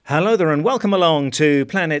Hello there and welcome along to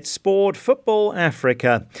Planet Sport Football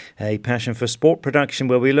Africa, a passion for sport production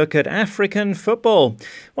where we look at African football,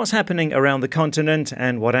 what's happening around the continent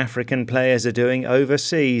and what African players are doing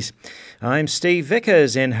overseas. I'm Steve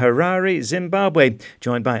Vickers in Harare, Zimbabwe,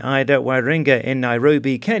 joined by Ida Waringa in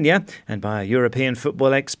Nairobi, Kenya, and by our European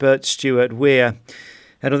football expert Stuart Weir.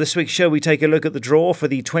 And on this week's show, we take a look at the draw for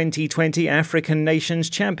the 2020 African Nations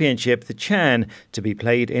Championship, the CHAN, to be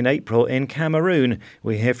played in April in Cameroon.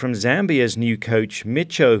 We hear from Zambia's new coach,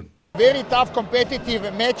 Micho. Very tough competitive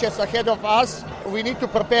matches ahead of us. We need to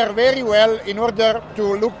prepare very well in order to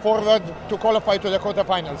look forward to qualify to the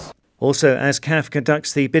quarterfinals. Also, as CAF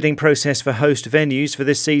conducts the bidding process for host venues for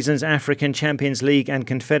this season's African Champions League and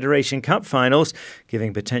Confederation Cup finals,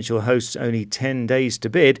 giving potential hosts only 10 days to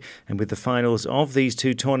bid, and with the finals of these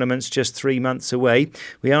two tournaments just 3 months away,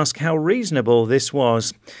 we ask how reasonable this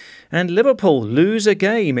was. And Liverpool lose a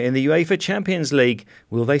game in the Uefa Champions League.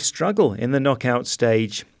 Will they struggle in the knockout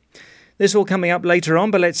stage? This all coming up later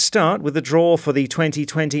on, but let's start with the draw for the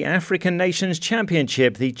 2020 African Nations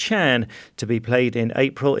Championship, the CHAN, to be played in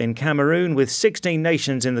April in Cameroon with 16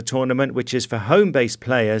 nations in the tournament, which is for home-based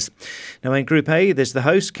players. Now in Group A, there's the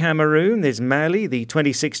host Cameroon, there's Mali, the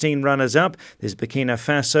 2016 runners-up, there's Burkina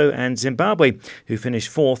Faso and Zimbabwe, who finished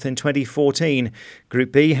fourth in 2014.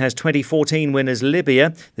 Group B has 2014 winners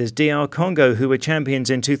Libya, there's DR Congo, who were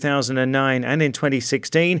champions in 2009 and in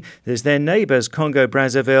 2016, there's their neighbours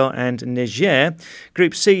Congo-Brazzaville and Niger.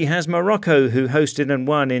 Group C has Morocco, who hosted and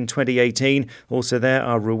won in 2018. Also there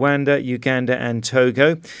are Rwanda, Uganda and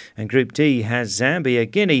Togo. And Group D has Zambia,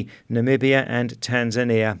 Guinea, Namibia and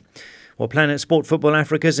Tanzania. Well, Planet Sport Football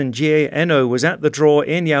Africa's Njie Eno was at the draw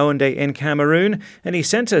in Yaoundé in Cameroon, and he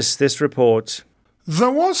sent us this report.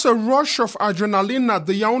 There was a rush of adrenaline at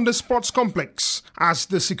the Yaoundé Sports Complex as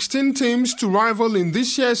the 16 teams to rival in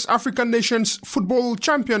this year's African Nations Football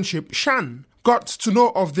Championship, CHAN, got to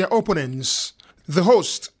know of their opponents. The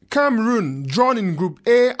host, Cameroon, drawn in Group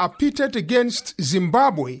A, are pitted against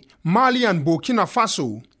Zimbabwe, Mali and Burkina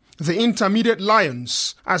Faso. The Intermediate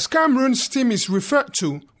Lions, as Cameroon's team is referred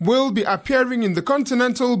to, will be appearing in the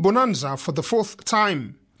Continental Bonanza for the fourth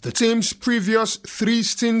time. The team's previous 3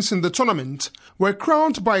 stints in the tournament were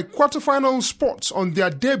crowned by quarterfinal spots on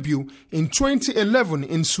their debut in 2011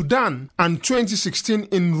 in Sudan and 2016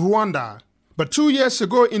 in Rwanda. But 2 years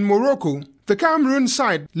ago in Morocco, the Cameroon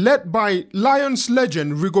side, led by Lions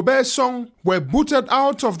legend Rigobert Song, were booted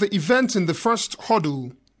out of the event in the first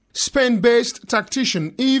hurdle. Spain-based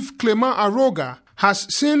tactician Yves Clément Aroga has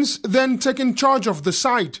since then taken charge of the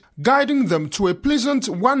side, guiding them to a pleasant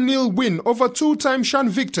 1-0 win over 2-time CHAN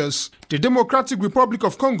victors, the Democratic Republic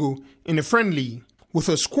of Congo, in a friendly. With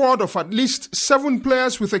a squad of at least 7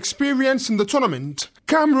 players with experience in the tournament,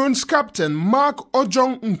 Cameroon's captain Mark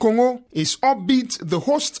Ojong Nkongo is upbeat the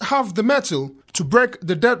hosts have the mettle to break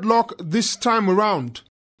the deadlock this time around.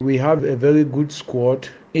 We have a very good squad.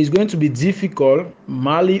 It's going to be difficult.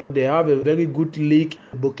 Mali, they have a very good league.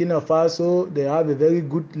 Burkina Faso, they have a very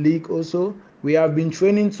good league also. We have been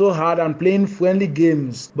training so hard and playing friendly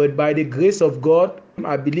games, but by the grace of God,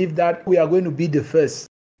 I believe that we are going to be the first.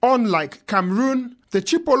 Unlike Cameroon, the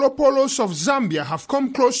Chipolopolos of Zambia have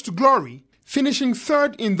come close to glory, finishing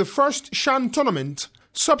third in the first CHAN tournament,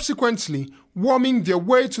 subsequently worming their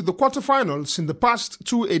way to the quarterfinals in the past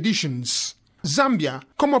 2 editions. Zambia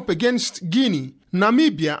come up against Guinea,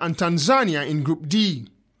 Namibia and Tanzania in Group D.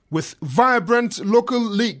 With vibrant local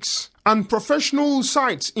leagues and professional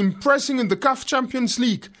sides impressing in the CAF Champions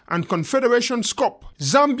League and Confederation Cup,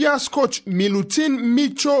 Zambia's coach Milutin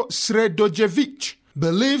Micho Sredojevic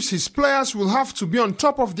believes his players will have to be on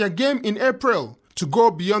top of their game in April to go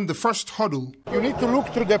beyond the first hurdle. You need to look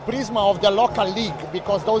through the prisma of the local league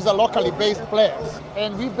because those are locally based players.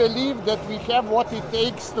 And we believe that we have what it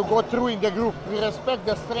takes to go through in the group. We respect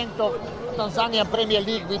the strength of Tanzanian Premier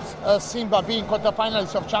League with Simba being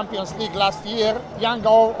quarterfinalists of Champions League last year. Yanga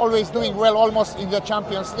always doing well almost in the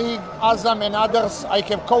Champions League. Azam and others, I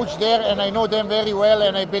have coached there and I know them very well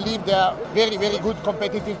and I believe they are very, very good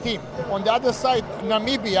competitive team. On the other side,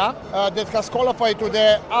 Namibia that has qualified to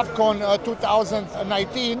the AFCON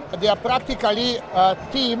 2019, they are practically a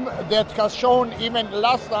team that has shown even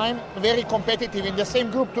last time very competitive. In the same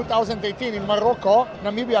group 2018 in Morocco,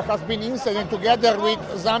 Namibia has been incident together with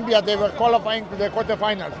Zambia. They were qualifying to the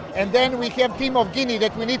quarterfinals. And then we have team of Guinea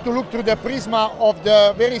that we need to look through the prisma of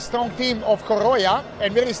the very strong team of Koroya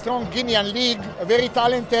and very strong Guinean league, very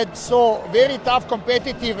talented, so very tough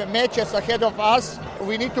competitive matches ahead of us.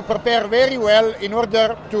 We need to prepare very well in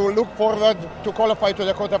order to look forward to qualify to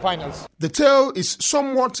the quarterfinals. The tale is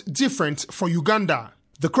somewhat different for Uganda.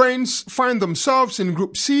 The Cranes find themselves in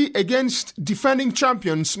Group C against defending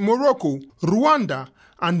champions Morocco, Rwanda,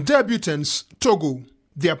 and debutants Togo.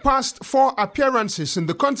 Their past 4 appearances in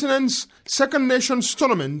the continent's Second Nations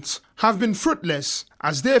tournament have been fruitless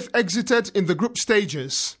as they've exited in the group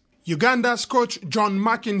stages. Uganda's coach John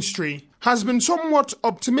McKinstry has been somewhat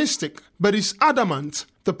optimistic, but is adamant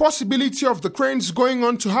the possibility of the Cranes going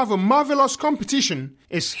on to have a marvellous competition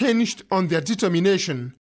is hinged on their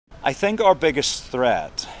determination. I think our biggest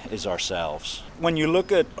threat is ourselves. When you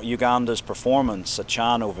look at Uganda's performance at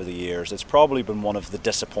CHAN over the years, it's probably been one of the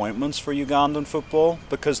disappointments for Ugandan football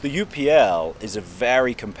because the UPL is a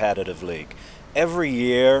very competitive league. Every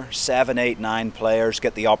year, 7, 8, 9 players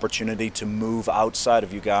get the opportunity to move outside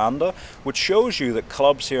of Uganda, which shows you that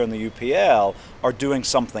clubs here in the UPL are doing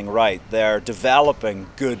something right. They're developing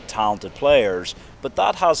good, talented players, but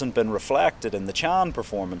that hasn't been reflected in the CHAN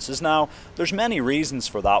performances. Now, there's many reasons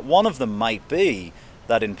for that. One of them might be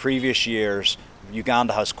that in previous years,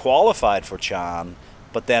 Uganda has qualified for CHAN,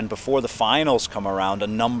 but then before the finals come around, a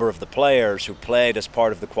number of the players who played as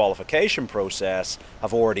part of the qualification process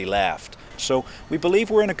have already left. So we believe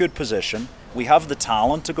we're in a good position. We have the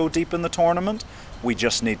talent to go deep in the tournament. We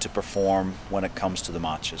just need to perform when it comes to the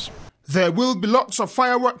matches. There will be lots of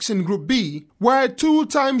fireworks in Group B, where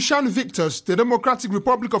 2-time CHAN victors, the Democratic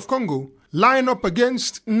Republic of Congo, line up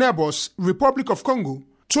against neighbors Republic of Congo,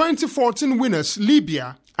 2014 winners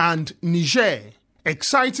Libya and Niger.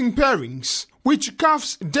 Exciting pairings, which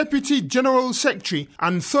CAF's Deputy General Secretary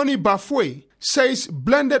Anthony Bafoué says,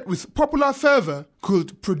 blended with popular fervour,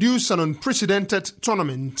 could produce an unprecedented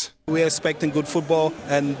tournament. We are expecting good football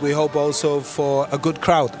and we hope also for a good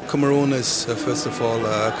crowd. Cameroon is, first of all,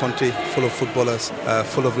 a country full of footballers,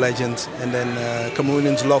 full of legends, and then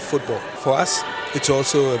Cameroonians love football. For us, it's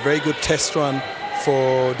also a very good test run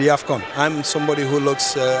for the AFCON. I'm somebody who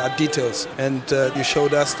looks at details, and you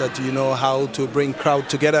showed us that you know how to bring crowd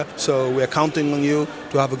together, so we're counting on you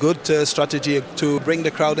to have a good strategy to bring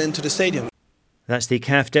the crowd into the stadium. That's the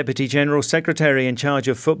CAF Deputy General Secretary in charge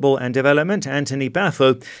of football and development, Anthony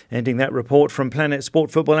Bafo, ending that report from Planet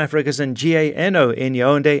Sport Football Africa's and GANO in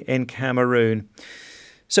Yaoundé in Cameroon.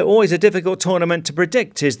 So always a difficult tournament to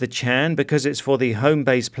predict is the CHAN because it's for the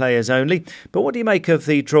home-based players only. But what do you make of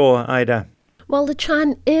the draw, Ida? Well, the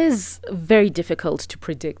CHAN is very difficult to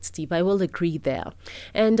predict, Steve. I will agree there.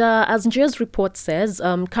 And as Njier's report says,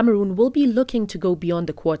 Cameroon will be looking to go beyond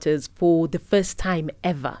the quarters for the first time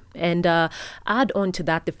ever. And add on to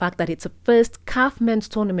that the fact that it's a first CAF men's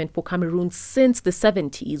tournament for Cameroon since the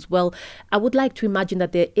 70s. Well, I would like to imagine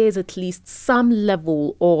that there is at least some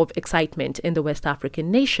level of excitement in the West African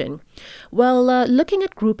nation. Well, looking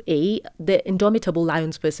at Group A, the indomitable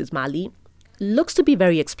Lions versus Mali looks to be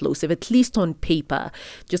very explosive, at least on paper,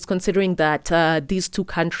 just considering that these two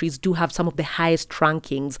countries do have some of the highest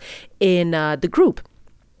rankings in the group.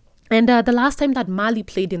 And the last time that Mali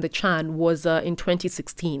played in the CHAN was in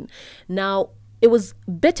 2016. Now, it was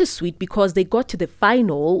bittersweet because they got to the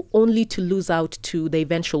final only to lose out to the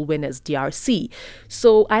eventual winners, DRC.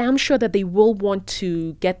 So I am sure that they will want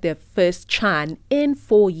to get their first CHAN in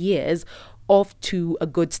 4 years off to a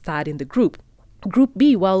good start in the group. Group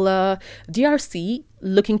B, well, DRC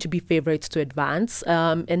looking to be favourites to advance,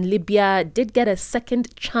 and Libya did get a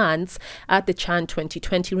second chance at the CHAN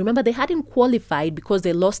 2020. Remember, they hadn't qualified because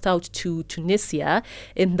they lost out to Tunisia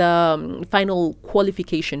in the final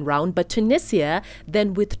qualification round, but Tunisia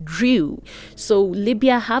then withdrew. So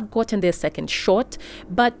Libya have gotten their second shot,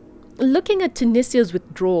 but looking at Tunisia's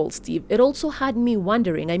withdrawal, Steve, it also had me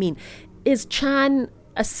wondering, I mean, is CHAN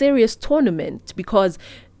a serious tournament? Because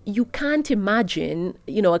you can't imagine,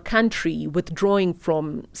 a country withdrawing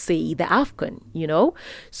from, say, the AFCON,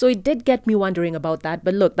 So it did get me wondering about that.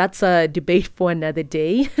 But look, that's a debate for another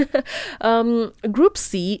day. Group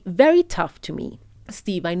C, very tough to me.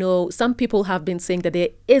 Steve, I know some people have been saying that there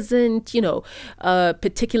isn't,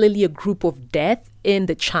 particularly a group of death in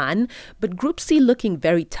the CHAN, but Group C looking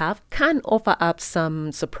very tough, can offer up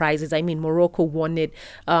some surprises. I mean, Morocco won it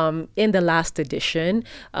in the last edition.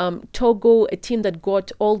 Togo, a team that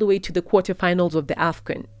got all the way to the quarterfinals of the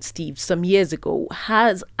AFCON, Steve, some years ago,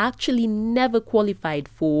 has actually never qualified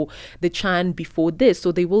for the CHAN before this,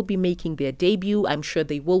 so they will be making their debut. I'm sure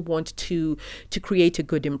they will want to create a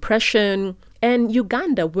good impression. And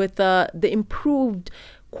Uganda, with the improved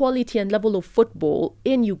quality and level of football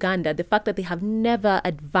in Uganda, the fact that they have never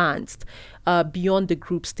advanced beyond the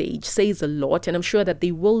group stage says a lot. And I'm sure that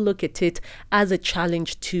they will look at it as a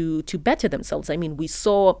challenge to better themselves. I mean, we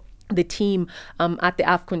saw the team at the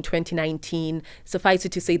AFCON 2019. Suffice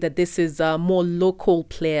it to say that this is more local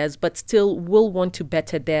players, but still will want to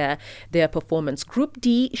better their performance. Group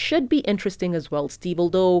D should be interesting as well, Steve,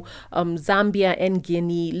 although Zambia and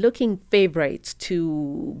Guinea looking favourites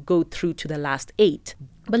to go through to the last 8.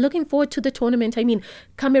 But looking forward to the tournament, I mean,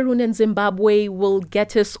 Cameroon and Zimbabwe will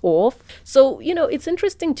get us off. So, it's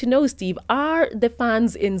interesting to know, Steve, are the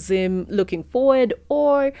fans in Zim looking forward,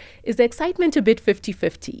 or is the excitement a bit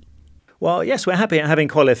 50-50? Well, yes, we're happy at having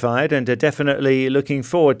qualified and are definitely looking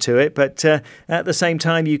forward to it. But at the same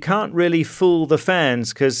time, you can't really fool the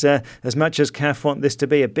fans because as much as CAF want this to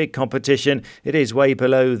be a big competition, it is way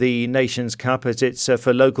below the Nations Cup as it's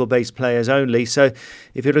for local-based players only. So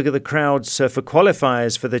if you look at the crowds for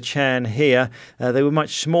qualifiers for the Chan here, they were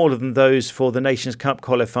much smaller than those for the Nations Cup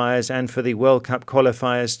qualifiers and for the World Cup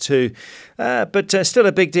qualifiers too. But still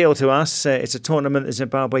a big deal to us. It's a tournament that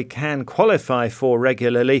Zimbabwe can qualify for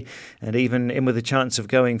regularly and even in with a chance of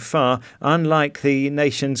going far, unlike the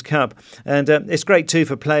Nations Cup. And it's great too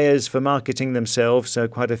for players for marketing themselves. So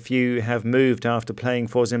quite a few have moved after playing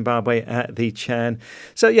for Zimbabwe at the Chan.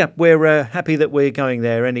 So yeah, we're happy that we're going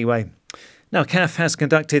there anyway. Now, CAF has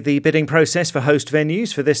conducted the bidding process for host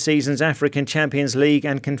venues for this season's African Champions League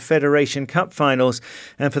and Confederation Cup finals.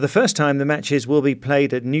 And for the first time, the matches will be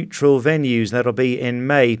played at neutral venues. That'll be in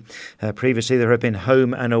May. Previously, there have been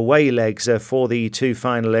home and away legs for the 2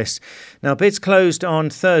 finalists. Now, bids closed on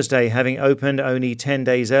Thursday, having opened only 10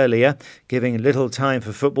 days earlier, giving little time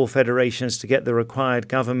for football federations to get the required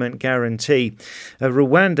government guarantee.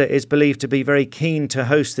 Rwanda is believed to be very keen to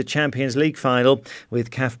host the Champions League final,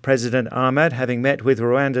 with CAF President Ahmad having met with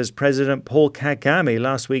Rwanda's President Paul Kagame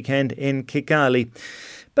last weekend in Kigali.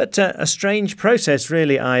 But a strange process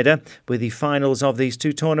really, Ida, with the finals of these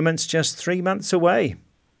 2 tournaments just 3 months away.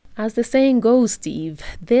 As the saying goes, Steve,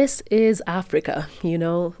 this is Africa,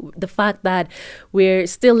 the fact that we're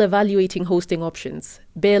still evaluating hosting options,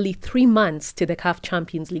 barely 3 months to the CAF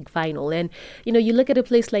Champions League final. And, you look at a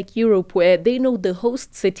place like Europe where they know the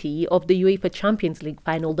host city of the Uefa Champions League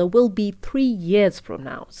final, there will be 3 years from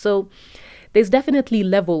now. So there's definitely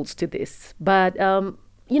levels to this. But,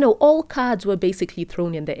 all cards were basically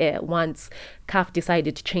thrown in the air once CAF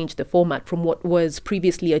decided to change the format from what was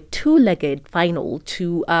previously a 2-legged final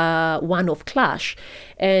to one-off clash.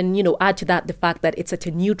 And, add to that the fact that it's at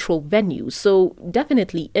a neutral venue. So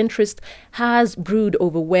definitely interest has brewed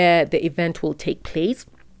over where the event will take place.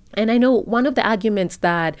 And I know one of the arguments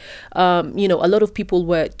that, a lot of people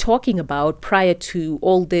were talking about prior to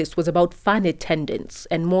all this was about fan attendance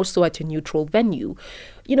and more so at a neutral venue.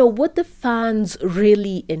 Would the fans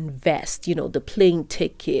really invest, the plane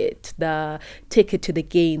ticket, the ticket to the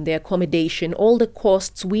game, the accommodation, all the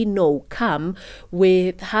costs we know come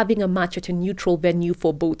with having a match at a neutral venue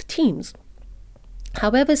for both teams?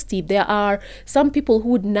 However, Steve, there are some people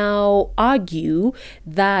who would now argue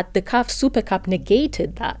that the CAF Super Cup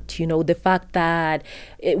negated that, the fact that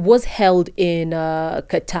it was held in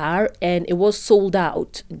Qatar and it was sold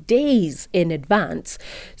out days in advance.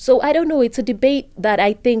 So I don't know, it's a debate that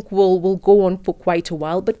I think will go on for quite a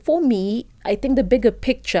while. But for me, I think the bigger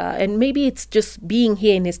picture, and maybe it's just being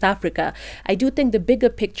here in East Africa, I do think the bigger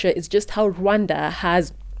picture is just how Rwanda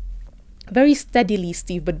has very steadily,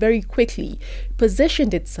 Steve, but very quickly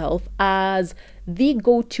positioned itself as the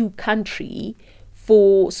go-to country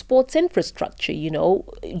for sports infrastructure,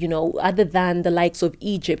 other than the likes of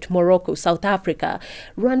Egypt, Morocco, South Africa.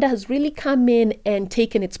 Rwanda has really come in and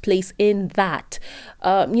taken its place in that.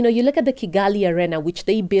 You look at the Kigali Arena, which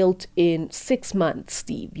they built in 6 months,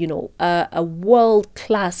 Steve, a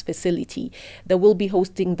world-class facility that will be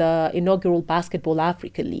hosting the inaugural Basketball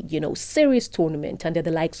Africa League, serious tournament under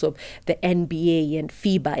the likes of the NBA and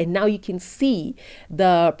FIBA. And now you can see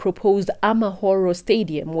the proposed Amahoro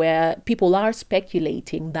Stadium, where people are speculating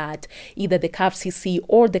that either the CAF CC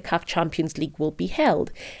or the CAF Champions League will be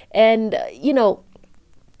held. And,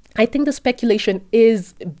 I think the speculation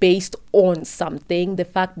is based on something. The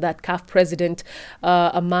fact that CAF President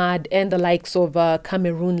Ahmad and the likes of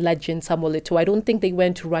Cameroon legend Samuel Eto'o, I don't think they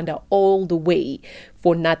went to Rwanda all the way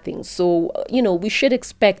for nothing. So, we should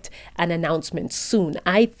expect an announcement soon,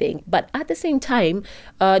 I think. But at the same time,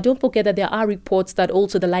 don't forget that there are reports that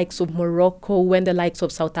also the likes of Morocco and the likes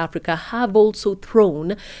of South Africa have also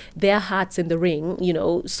thrown their hats in the ring,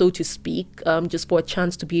 so to speak, just for a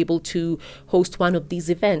chance to be able to host one of these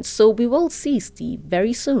events. So we will see, Steve,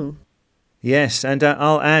 very soon. Yes, and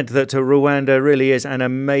I'll add that Rwanda really is an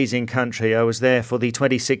amazing country. I was there for the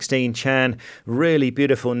 2016 Chan, really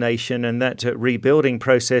beautiful nation, and that rebuilding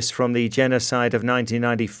process from the genocide of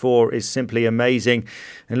 1994 is simply amazing.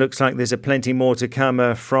 It looks like there's plenty more to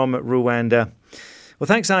come from Rwanda. Well,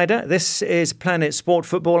 thanks, Ida. This is Planet Sport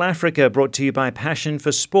Football Africa, brought to you by Passion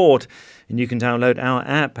for Sport. And you can download our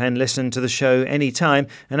app and listen to the show anytime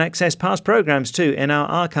and access past programmes too in our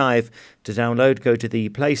archive. To download, go to the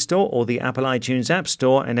Play Store or the Apple iTunes App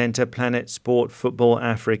Store and enter Planet Sport Football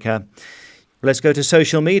Africa. Let's go to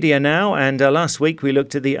social media now, and last week we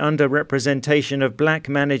looked at the underrepresentation of black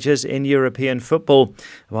managers in European football.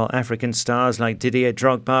 While African stars like Didier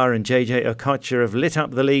Drogba and JJ Okocha have lit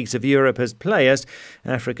up the leagues of Europe as players,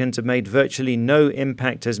 Africans have made virtually no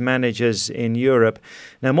impact as managers in Europe.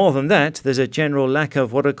 Now, more than that, there's a general lack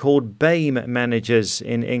of what are called BAME managers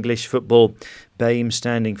in English football. BAME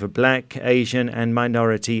standing for Black, Asian and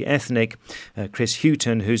Minority Ethnic. Chris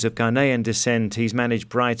Hughton, who's of Ghanaian descent, he's managed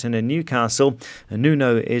Brighton and Newcastle.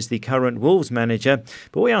 Nuno is the current Wolves manager.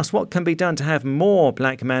 But we asked what can be done to have more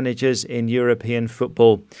black managers in European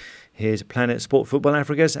football. Here's Planet Sport Football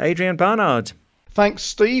Africa's Adrian Barnard. Thanks,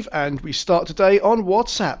 Steve, and we start today on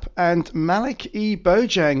WhatsApp. And Malik E.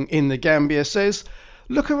 Bojang in the Gambia says,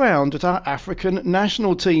 look around at our African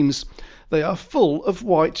national teams. They are full of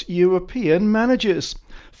white European managers.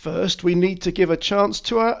 First, we need to give a chance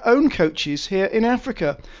to our own coaches here in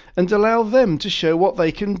Africa and allow them to show what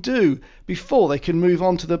they can do before they can move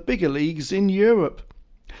on to the bigger leagues in Europe.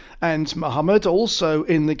 And Mohammed, also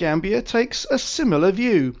in the Gambia, takes a similar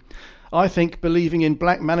view. I think believing in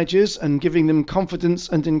black managers and giving them confidence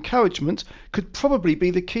and encouragement could probably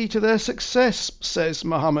be the key to their success, says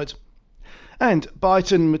Mohammed. And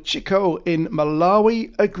Byton Micho in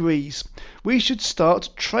Malawi agrees. We should start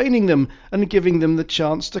training them and giving them the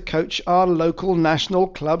chance to coach our local national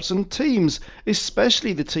clubs and teams,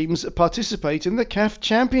 especially the teams that participate in the CAF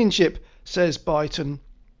Championship, says Byton.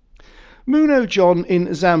 Muno John in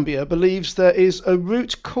Zambia believes there is a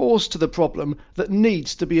root cause to the problem that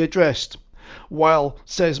needs to be addressed. While,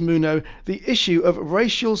 says Muno, the issue of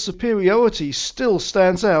racial superiority still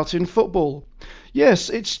stands out in football. Yes,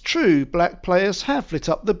 it's true black players have lit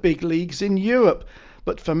up the big leagues in Europe,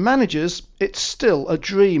 but for managers it's still a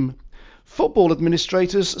dream. Football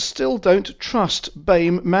administrators still don't trust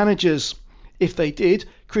BAME managers. If they did,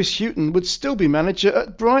 Chris Hughton would still be manager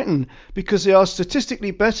at Brighton because they are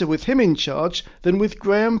statistically better with him in charge than with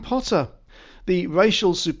Graham Potter. The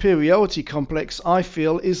racial superiority complex, I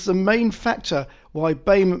feel, is the main factor why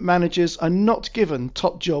BAME managers are not given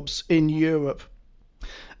top jobs in Europe.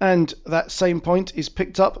 And that same point is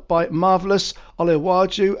picked up by marvellous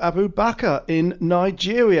Olewaju Abubakar in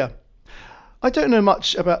Nigeria. I don't know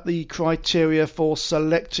much about the criteria for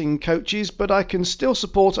selecting coaches, but I can still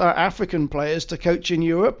support our African players to coach in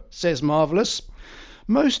Europe, says Marvellous.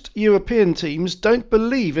 Most European teams don't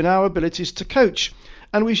believe in our abilities to coach,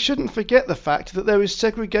 and we shouldn't forget the fact that there is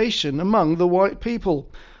segregation among the white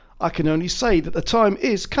people. I can only say that the time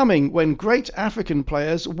is coming when great African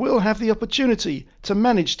players will have the opportunity to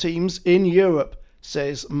manage teams in Europe,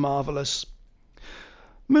 says Marvellous.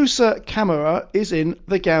 Musa Kamara is in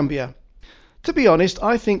the Gambia. To be honest,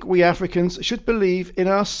 I think we Africans should believe in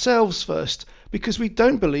ourselves first, because we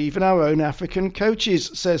don't believe in our own African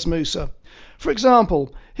coaches, says Musa. For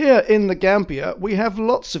example, here in the Gambia we have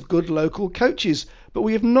lots of good local coaches, but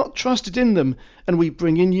we have not trusted in them, and we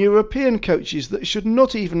bring in European coaches that should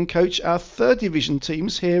not even coach our third division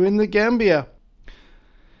teams here in the Gambia.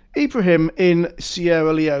 Ibrahim in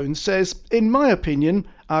Sierra Leone says, in my opinion,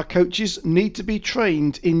 our coaches need to be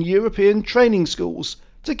trained in European training schools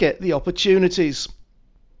to get the opportunities.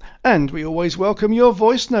 And we always welcome your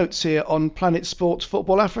voice notes here on Planet Sport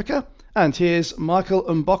Football Africa. And here's Michael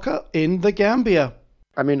Mboka in the Gambia.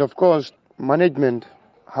 I mean, of course, management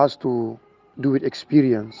has to do with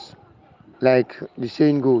experience. Like the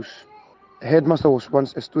saying goes, a headmaster was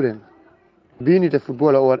once a student. Being it a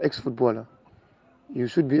footballer or an ex-footballer, you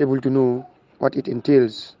should be able to know what it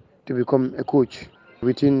entails to become a coach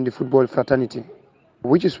within the football fraternity.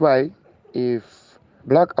 Which is why, if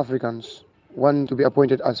black Africans want to be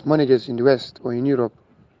appointed as managers in the West or in Europe,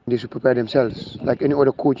 they should prepare themselves, like any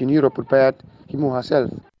other coach in Europe prepared him or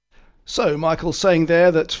herself. So Michael's saying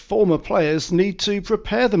there that former players need to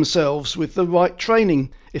prepare themselves with the right training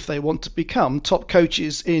if they want to become top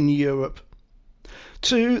coaches in Europe.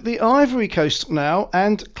 To the Ivory Coast now,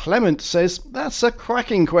 and Clement says, that's a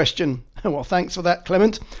cracking question. Well, thanks for that,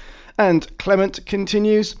 Clement. And Clement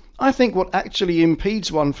continues, I think what actually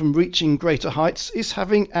impedes one from reaching greater heights is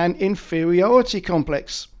having an inferiority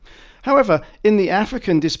complex. However, in the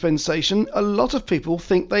African dispensation, a lot of people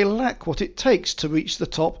think they lack what it takes to reach the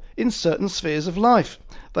top in certain spheres of life.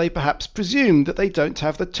 They perhaps presume that they don't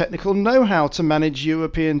have the technical know-how to manage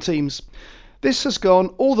European teams. This has gone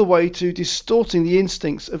all the way to distorting the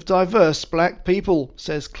instincts of diverse black people,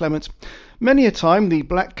 says Clement. Many a time the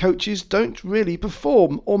black coaches don't really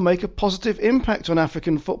perform or make a positive impact on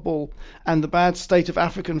African football, and the bad state of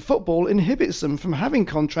African football inhibits them from having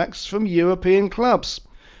contracts from European clubs.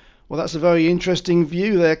 Well, that's a very interesting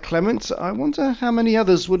view there, Clement. I wonder how many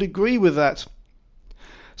others would agree with that.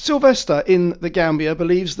 Sylvester in the Gambia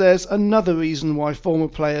believes there's another reason why former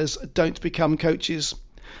players don't become coaches.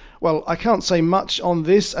 Well, I can't say much on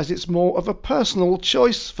this as it's more of a personal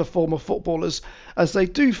choice for former footballers as they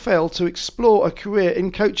do fail to explore a career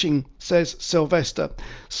in coaching, says Sylvester.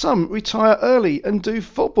 Some retire early and do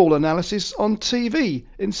football analysis on TV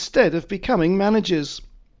instead of becoming managers.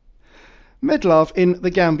 Medlove in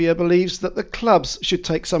the Gambia believes that the clubs should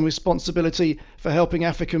take some responsibility for helping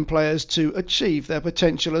African players to achieve their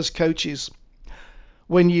potential as coaches.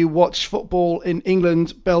 When you watch football in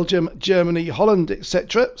England, Belgium, Germany, Holland,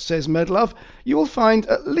 etc., says Medlove, you will find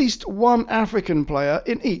at least one African player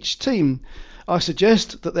in each team. I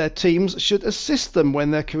suggest that their teams should assist them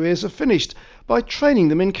when their careers are finished by training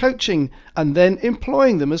them in coaching and then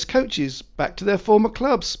employing them as coaches back to their former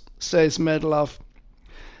clubs, says Medlove.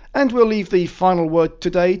 And we'll leave the final word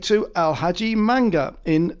today to Al-Haji Manga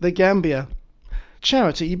in the Gambia.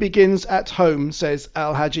 Charity begins at home, says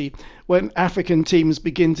Al-Haji. When African teams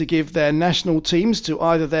begin to give their national teams to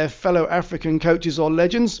either their fellow African coaches or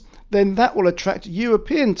legends, then that will attract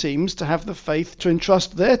European teams to have the faith to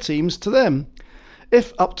entrust their teams to them.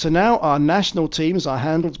 If up to now our national teams are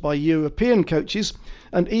handled by European coaches,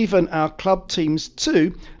 and even our club teams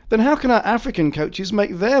too, then how can our African coaches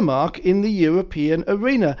make their mark in the European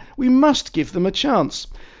arena? We must give them a chance.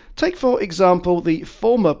 Take, for example, the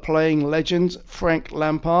former playing legend Frank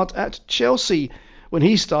Lampard at Chelsea. When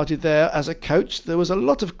he started there as a coach, there was a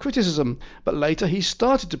lot of criticism, but later he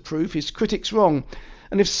started to prove his critics wrong.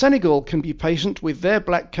 And if Senegal can be patient with their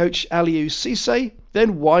black coach Aliou Cisse,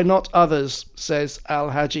 then why not others, says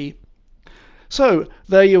Al-Haji. So,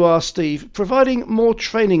 there you are, Steve. Providing more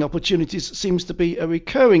training opportunities seems to be a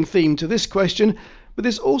recurring theme to this question, but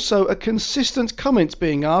there's also a consistent comment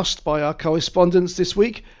being asked by our correspondents this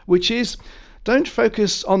week, which is, don't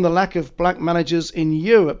focus on the lack of black managers in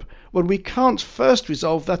Europe when we can't first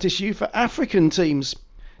resolve that issue for African teams.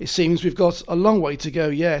 It seems we've got a long way to go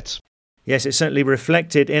yet. Yes, it's certainly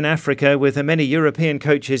reflected in Africa with many European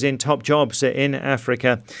coaches in top jobs in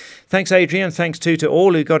Africa. Thanks, Adrian. Thanks too to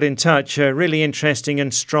all who got in touch. Really interesting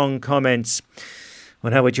and strong comments. Well,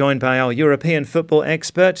 now we're joined by our European football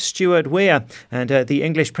expert, Stuart Weir. And the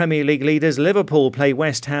English Premier League leaders Liverpool play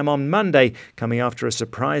West Ham on Monday, coming after a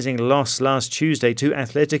surprising loss last Tuesday to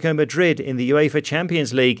Atletico Madrid in the Uefa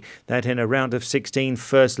Champions League, that in a round of 16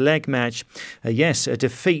 first leg match. Yes, a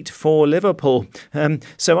defeat for Liverpool.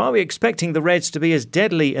 So are we expecting the Reds to be as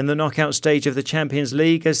deadly in the knockout stage of the Champions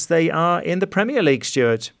League as they are in the Premier League,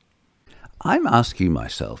 Stuart? I'm asking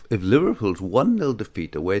myself if Liverpool's 1-0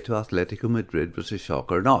 defeat away to Atletico Madrid was a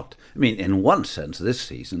shock or not. I mean, in one sense this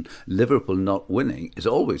season, Liverpool not winning is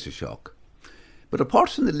always a shock. But apart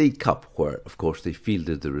from the League Cup, where, of course, they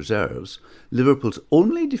fielded the reserves, Liverpool's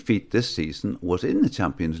only defeat this season was in the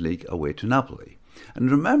Champions League away to Napoli. And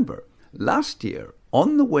remember, last year,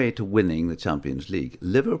 on the way to winning the Champions League,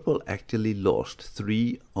 Liverpool actually lost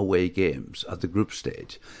 3 away games at the group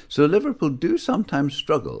stage. So Liverpool do sometimes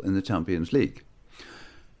struggle in the Champions League.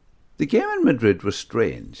 The game in Madrid was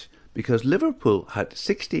strange because Liverpool had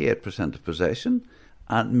 68% of possession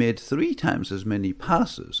and made 3 times as many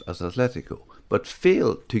passes as Atletico, but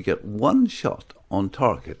failed to get one shot on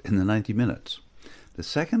target in the 90 minutes. The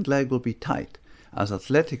second leg will be tight as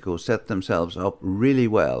Atletico set themselves up really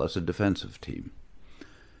well as a defensive team.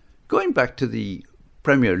 Going back to the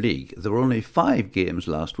Premier League, there were only 5 games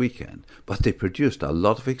last weekend, but they produced a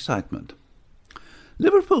lot of excitement.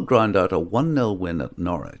 Liverpool ground out a 1-0 win at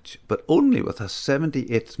Norwich, but only with a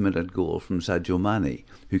 78th minute goal from Sadio Mane,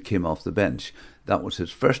 who came off the bench. That was his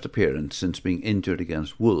first appearance since being injured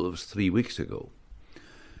against Wolves 3 weeks ago.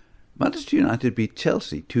 Manchester United beat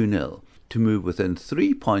Chelsea 2-0 to move within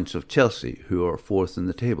 3 points of Chelsea, who are 4th in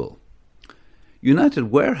the table. United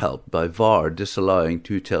were helped by VAR disallowing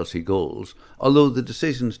 2 Chelsea goals, although the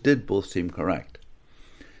decisions did both seem correct.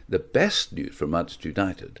 The best news for Manchester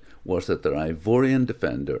United was that their Ivorian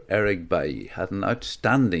defender Eric Bailly had an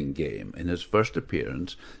outstanding game in his first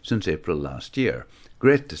appearance since April last year.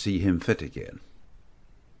 Great to see him fit again.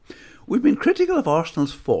 We've been critical of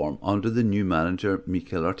Arsenal's form under the new manager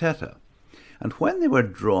Mikel Arteta, and when they were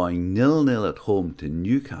drawing 0-0 at home to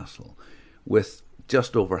Newcastle with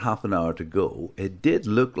just over half an hour to go, it did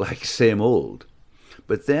look like same old.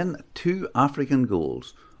 But then 2 African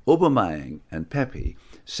goals, Aubameyang and Pepe,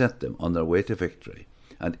 set them on their way to victory.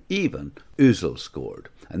 and even Ozil scored.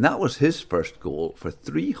 And that was his first goal for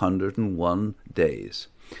 301 days.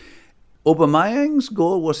 Aubameyang's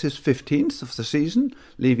goal was his 15th of the season,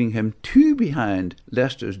 leaving him 2 behind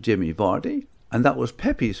Leicester's Jamie Vardy. And that was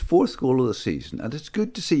Pepe's 4th goal of the season, and it's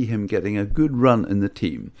good to see him getting a good run in the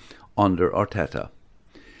team under Arteta.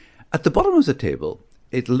 At the bottom of the table,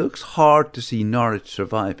 it looks hard to see Norwich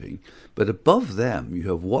surviving, but above them you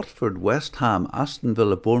have Watford, West Ham, Aston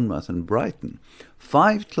Villa, Bournemouth and Brighton,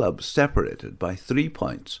 5 clubs separated by 3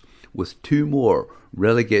 points, with 2 more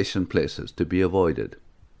relegation places to be avoided.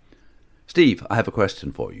 Steve, I have a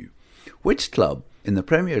question for you. Which club in the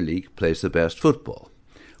Premier League plays the best football?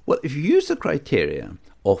 Well, if you use the criteria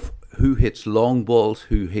of who hits long balls,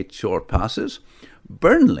 who hits short passes,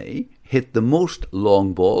 Burnley hit the most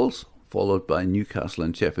long balls, followed by Newcastle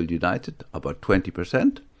and Sheffield United, about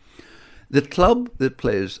 20%. The club that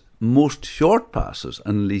plays most short passes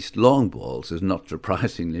and least long balls is, not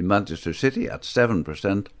surprisingly, Manchester City at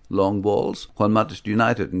 7% long balls, while Manchester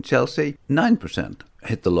United and Chelsea, 9%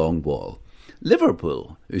 hit the long ball.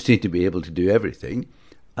 Liverpool, who seem to be able to do everything,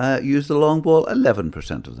 use the long ball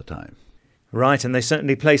 11% of the time. Right, and they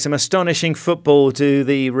certainly play some astonishing football, do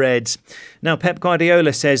the Reds. Now, Pep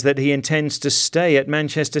Guardiola says that he intends to stay at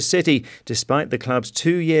Manchester City, despite the club's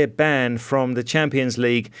 2-year ban from the Champions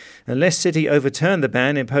League. Unless City overturn the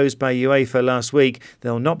ban imposed by UEFA last week,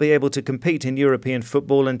 they'll not be able to compete in European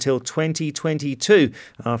football until 2022,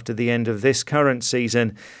 after the end of this current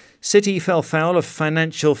season. City fell foul of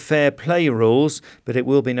financial fair play rules, but it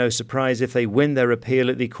will be no surprise if they win their appeal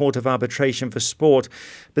at the Court of Arbitration for Sport.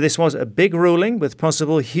 But this was a big ruling with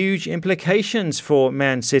possible huge implications for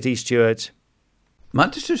Man City, Stuart.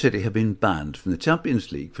 Manchester City have been banned from the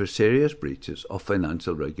Champions League for serious breaches of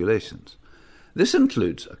financial regulations. This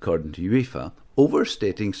includes, according to UEFA,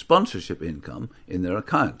 overstating sponsorship income in their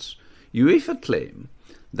accounts. UEFA claim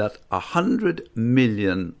that $100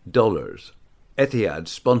 million Etihad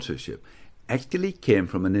sponsorship actually came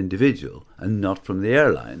from an individual and not from the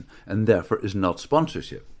airline, and therefore is not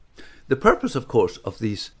sponsorship. The purpose, of course, of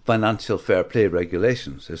these financial fair play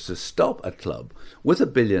regulations is to stop a club with a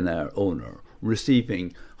billionaire owner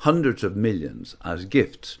receiving hundreds of millions as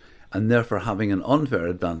gifts, and therefore having an unfair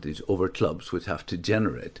advantage over clubs which have to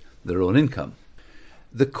generate their own income.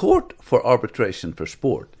 The Court for Arbitration for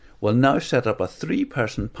Sport will now set up a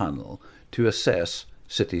 3-person panel to assess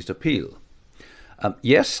City's appeal.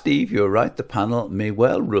 Yes, Steve, you're right, the panel may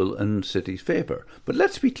well rule in City's favour. But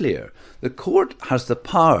let's be clear, the court has the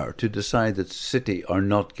power to decide that City are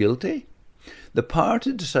not guilty, the power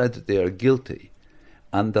to decide that they are guilty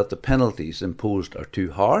and that the penalties imposed are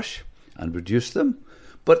too harsh and reduce them,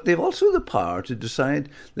 but they've also the power to decide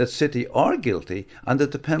that City are guilty and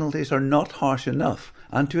that the penalties are not harsh enough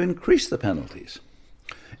and to increase the penalties.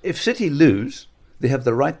 If City lose, they have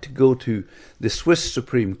the right to go to the Swiss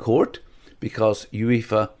Supreme Court, because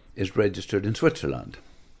UEFA is registered in Switzerland.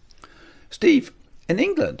 Steve, in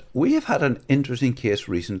England, we have had an interesting case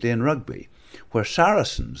recently in rugby, where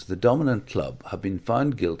Saracens, the dominant club, have been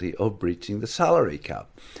found guilty of breaching the salary cap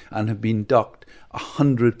and have been docked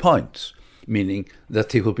 100 points, meaning that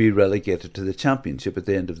they will be relegated to the Championship at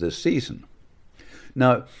the end of this season.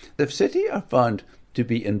 Now, if City are found to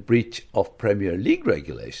be in breach of Premier League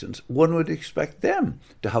regulations, one would expect them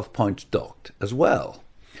to have points docked as well.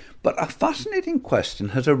 But a fascinating question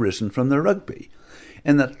has arisen from the rugby,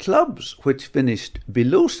 in that clubs which finished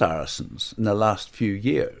below Saracens in the last few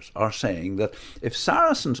years are saying that if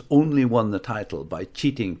Saracens only won the title by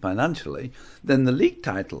cheating financially, then the league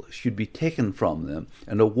title should be taken from them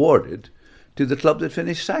and awarded to the club that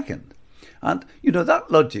finished second. And,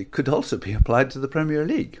 that logic could also be applied to the Premier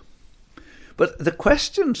League. But the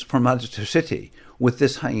questions for Manchester City, with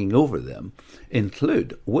this hanging over them,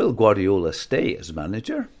 include, will Guardiola stay as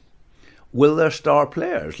manager? Will their star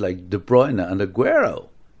players like De Bruyne and Aguero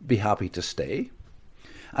be happy to stay?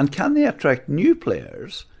 And can they attract new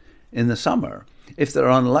players in the summer if they're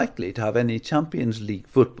unlikely to have any Champions League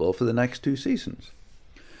football for the next 2 seasons?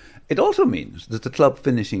 It also means that the club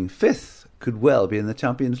finishing 5th could well be in the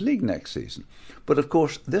Champions League next season. But of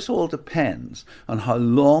course, this all depends on how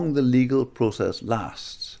long the legal process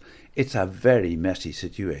lasts. It's a very messy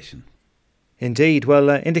situation. Indeed.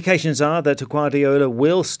 Well, indications are that Guardiola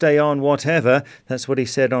will stay on whatever. That's what he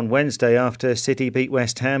said on Wednesday after City beat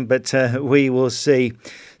West Ham, but we will see.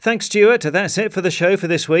 Thanks, Stuart. That's it for the show for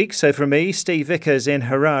this week. So from me, Steve Vickers in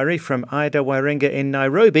Harare, from Ida Waringa in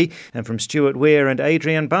Nairobi, and from Stuart Weir and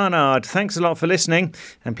Adrian Barnard, thanks a lot for listening.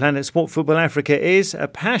 And Planet Sport Football Africa is a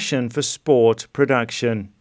passion for sport production.